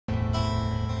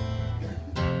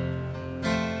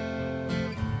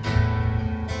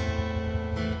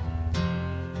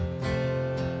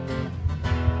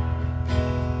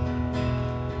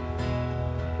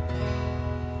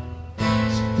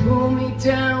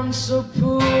down, so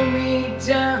pull me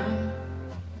down.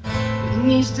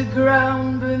 Beneath the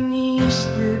ground, beneath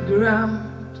the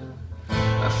ground.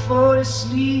 I fall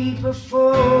asleep, I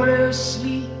fall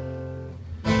asleep.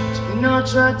 Do not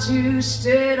try to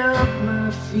stand up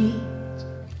my feet.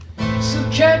 So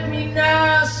cut me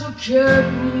now, so cut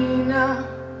me now.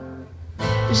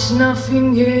 There's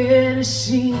nothing here to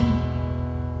see.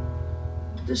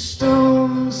 The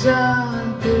storms are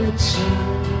the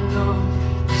turning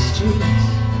off the streets.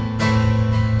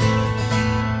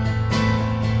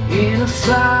 In a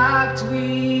fact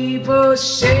we both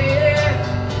share.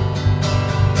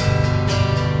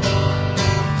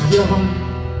 Your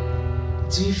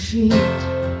defeat.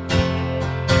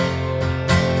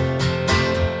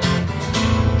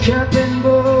 Cup and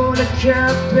bowl, a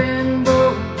cup and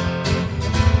bowl,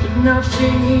 but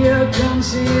nothing here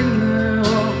comes in the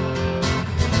hall.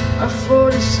 I fall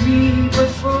asleep, I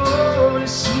fall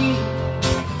asleep.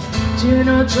 Do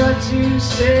not try to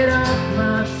stand up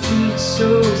my feet.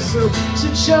 So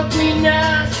choke me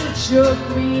now, so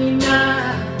choke me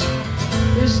now.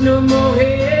 There's no more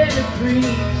air to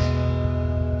breathe.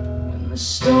 When the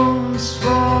storm's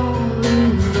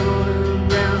falling all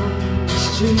around the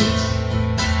streets.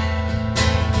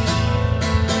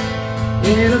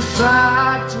 In a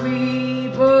fact we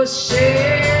both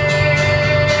share.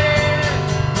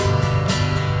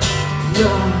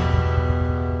 Your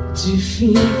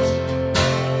defeat.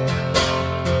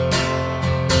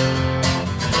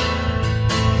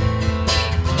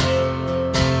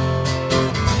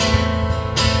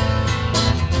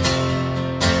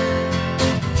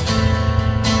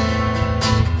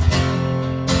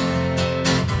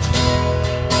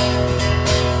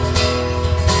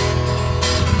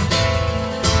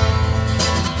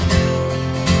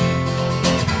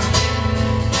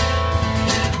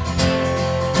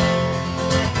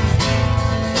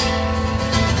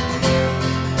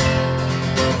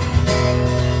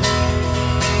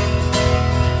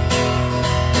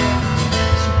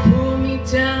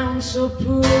 So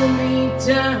pull me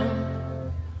down.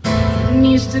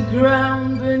 Beneath the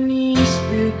ground, beneath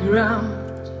the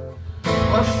ground.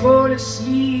 I fall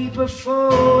asleep, I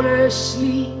fall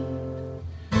asleep.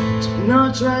 Do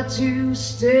not try to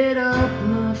stand up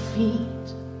my feet.